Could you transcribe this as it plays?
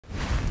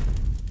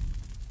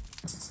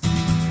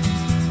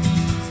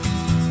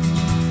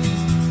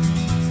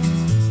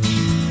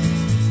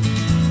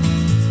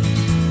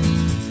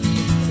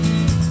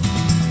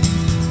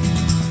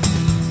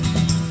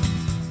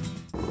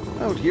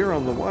here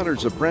on the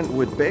waters of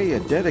Brentwood Bay, a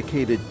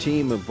dedicated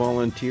team of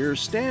volunteers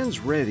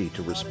stands ready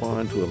to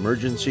respond to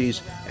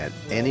emergencies at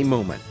any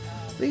moment.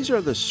 These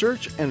are the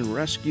search and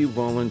rescue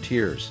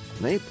volunteers.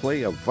 They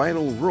play a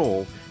vital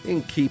role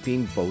in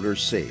keeping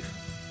boaters safe.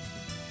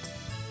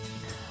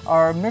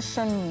 Our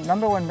mission,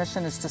 number one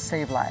mission, is to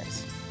save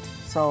lives.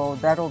 So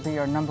that'll be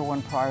our number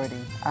one priority.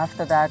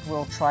 After that,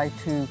 we'll try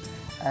to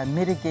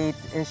mitigate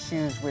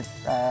issues with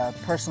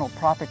personal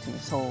property,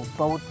 so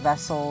boat,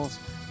 vessels,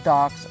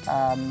 docks,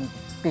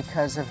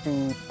 because of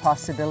the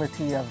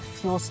possibility of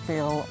fuel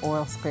spill,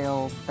 oil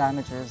spill,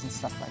 damages and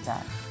stuff like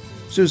that.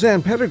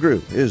 Suzanne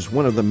Pettigrew is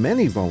one of the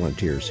many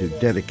volunteers who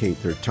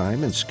dedicate their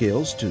time and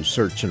skills to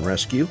search and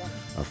rescue.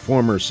 A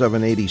former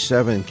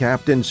 787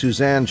 captain,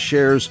 Suzanne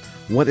shares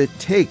what it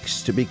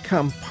takes to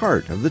become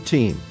part of the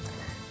team.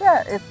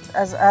 Yeah,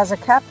 as a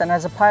captain,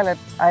 as a pilot,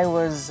 I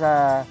was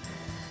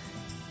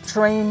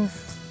trained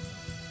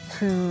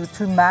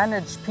to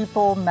manage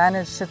people,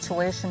 manage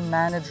situation,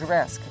 manage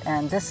risk.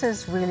 And this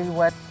is really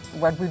what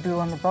we do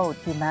on the boat.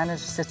 You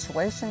manage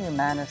situation, you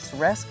manage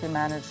risk, you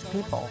manage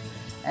people.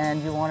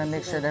 And you want to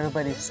make sure that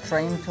everybody's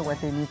trained to what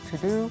they need to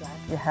do.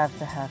 You have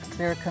to have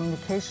clear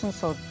communication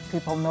so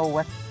people know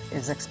what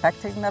is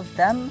expected of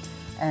them.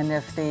 And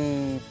if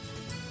they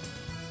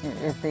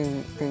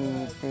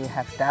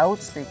have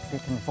doubts, they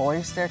can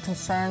voice their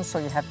concerns, so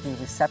you have to be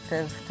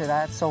receptive to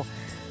that. So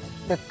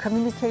the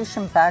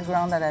communication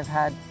background that I've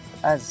had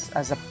as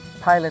a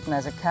pilot and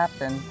as a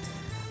captain,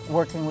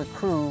 working with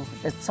crew,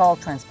 it's all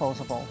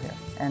transposable here.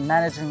 And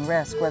managing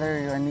risk, whether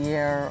you're in the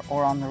air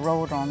or on the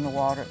road or on the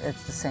water,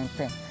 it's the same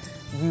thing.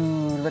 You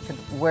look at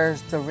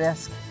where's the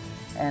risk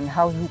and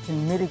how you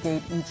can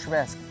mitigate each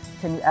risk.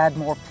 Can you add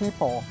more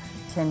people?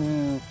 Can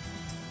you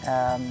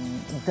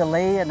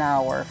delay an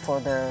hour for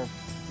the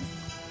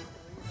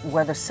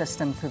weather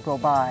system to go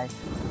by?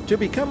 To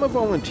become a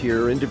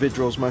volunteer,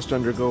 individuals must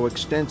undergo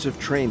extensive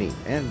training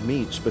and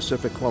meet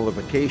specific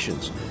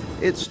qualifications.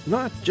 It's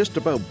not just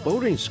about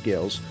boating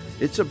skills,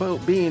 it's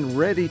about being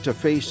ready to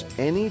face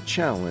any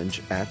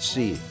challenge at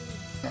sea.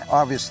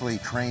 Obviously,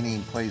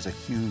 training plays a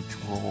huge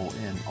role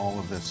in all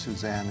of this,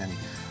 Suzanne,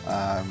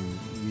 and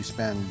you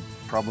spend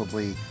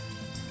probably,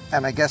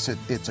 and I guess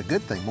it's a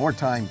good thing, more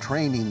time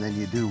training than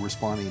you do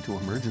responding to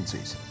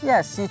emergencies.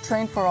 Yes, you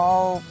train for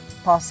all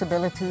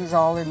possibilities,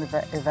 all in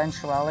the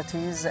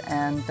eventualities,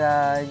 and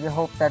you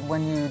hope that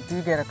when you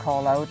do get a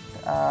call out,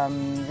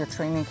 your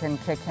training can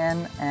kick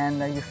in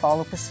and you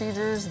follow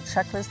procedures, the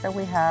checklist that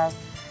we have.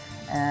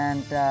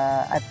 And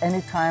at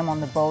any time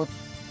on the boat,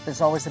 there's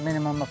always a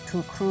minimum of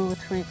 2 crew,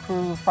 3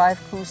 crew,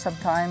 5 crew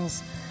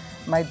sometimes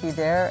might be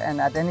there,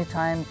 and at any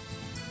time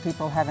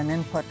people have an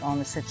input on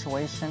the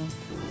situation.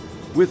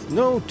 With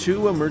no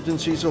two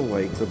emergencies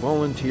alike, the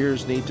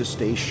volunteers need to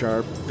stay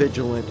sharp,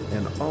 vigilant,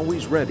 and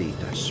always ready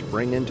to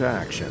spring into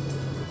action.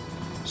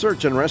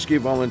 Search and rescue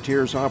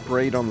volunteers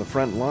operate on the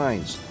front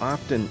lines,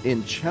 often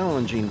in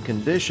challenging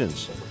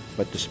conditions.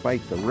 But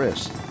despite the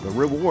risk, the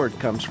reward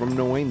comes from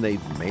knowing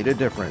they've made a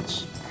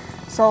difference.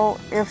 So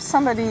if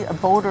a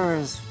boater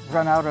has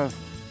run out of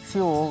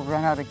fuel,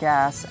 run out of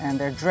gas, and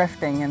they're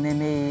drifting and they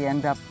may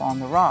end up on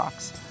the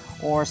rocks,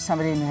 or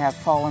somebody may have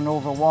fallen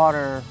on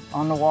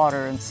the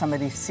water and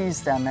somebody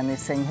sees them and they're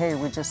saying, hey,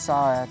 we just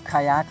saw a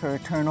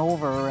kayaker turn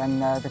over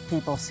and the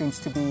people seems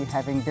to be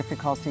having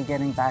difficulty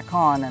getting back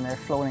on and they're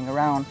floating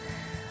around,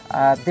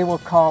 they will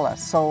call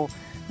us. So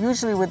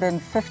usually within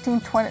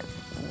 15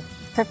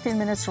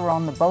 minutes we're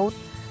on the boat.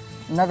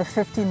 Another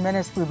 15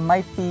 minutes we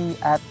might be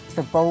at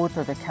the boat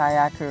or the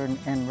kayaker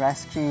in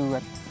rescue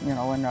in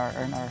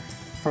our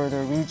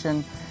further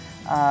region.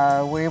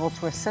 We're able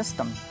to assist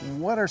them.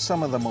 What are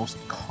some of the most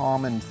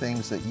common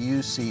things that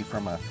you see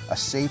from a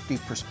safety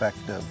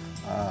perspective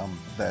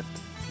that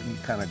you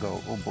kind of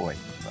go, oh boy,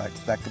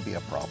 that could be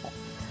a problem?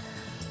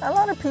 A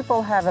lot of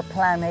people have a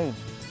plan A.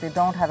 They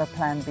don't have a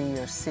plan B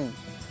or C.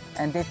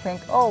 And they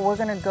think, oh, we're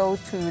going to go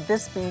to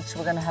this beach,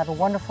 we're going to have a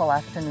wonderful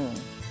afternoon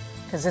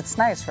because it's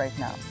nice right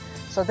now.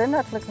 So they're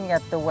not looking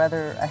at the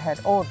weather ahead.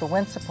 Oh, the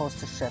wind's supposed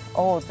to shift.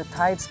 Oh, the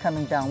tide's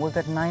coming down. We've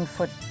got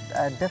 9-foot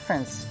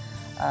difference.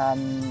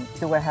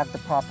 Do I have the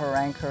proper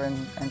anchor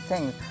and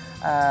thing?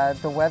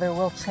 The weather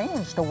will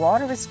change. The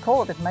water is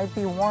cold. It might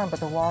be warm, but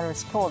the water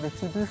is cold.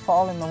 If you do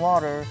fall in the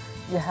water,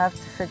 you have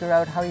to figure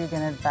out how you're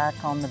going to get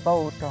back on the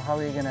boat or how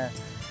you're going to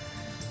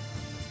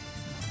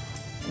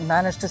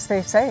manage to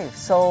stay safe.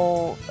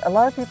 So a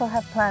lot of people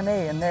have plan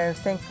A and they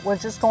think we're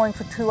just going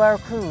for 2-hour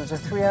cruise or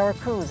 3-hour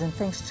cruise and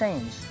things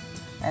change.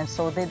 And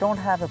so they don't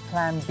have a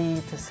plan B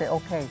to say,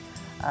 okay,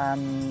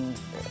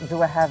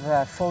 do I have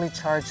a fully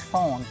charged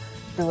phone?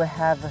 Do I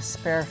have a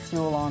spare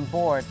fuel on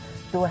board?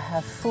 Do I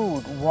have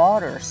food,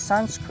 water,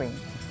 sunscreen?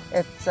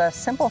 It's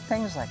simple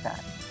things like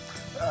that.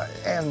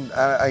 And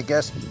I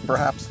guess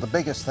perhaps the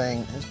biggest thing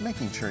is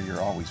making sure you're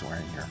always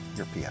wearing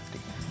your PFD.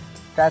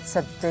 That's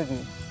a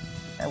biggie.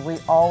 We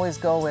always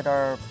go with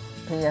our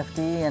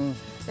PFD, and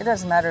it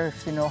doesn't matter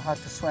if you know how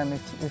to swim.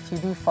 If you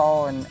do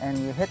fall and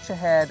you hit your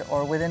head,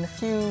 or within a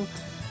few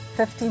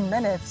 15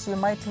 minutes, you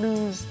might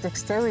lose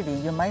dexterity.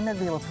 You might not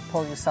be able to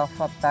pull yourself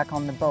up back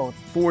on the boat.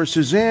 For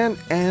Suzanne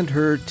and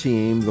her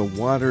team, the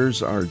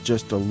waters are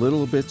just a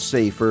little bit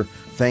safer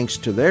thanks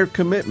to their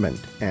commitment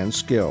and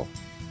skill.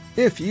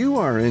 If you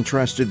are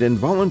interested in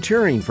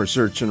volunteering for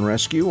search and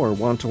rescue or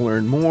want to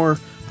learn more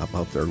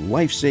about their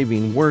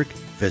life-saving work,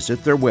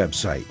 visit their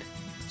website.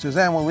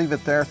 Suzanne, we'll leave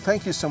it there.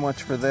 Thank you so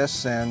much for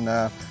this,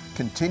 and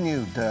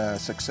continued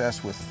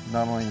success with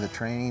not only the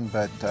training,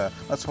 but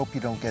let's hope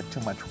you don't get too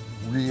much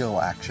real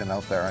action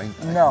out there.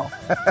 No.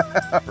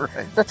 All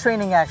right. The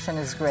training action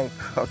is great.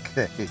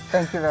 Okay.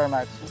 Thank you very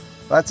much.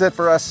 That's it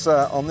for us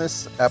on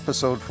this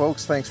episode,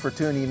 folks. Thanks for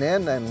tuning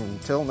in, and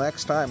until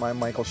next time, I'm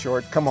Michael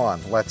Short. Come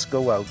on, let's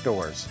go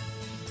outdoors.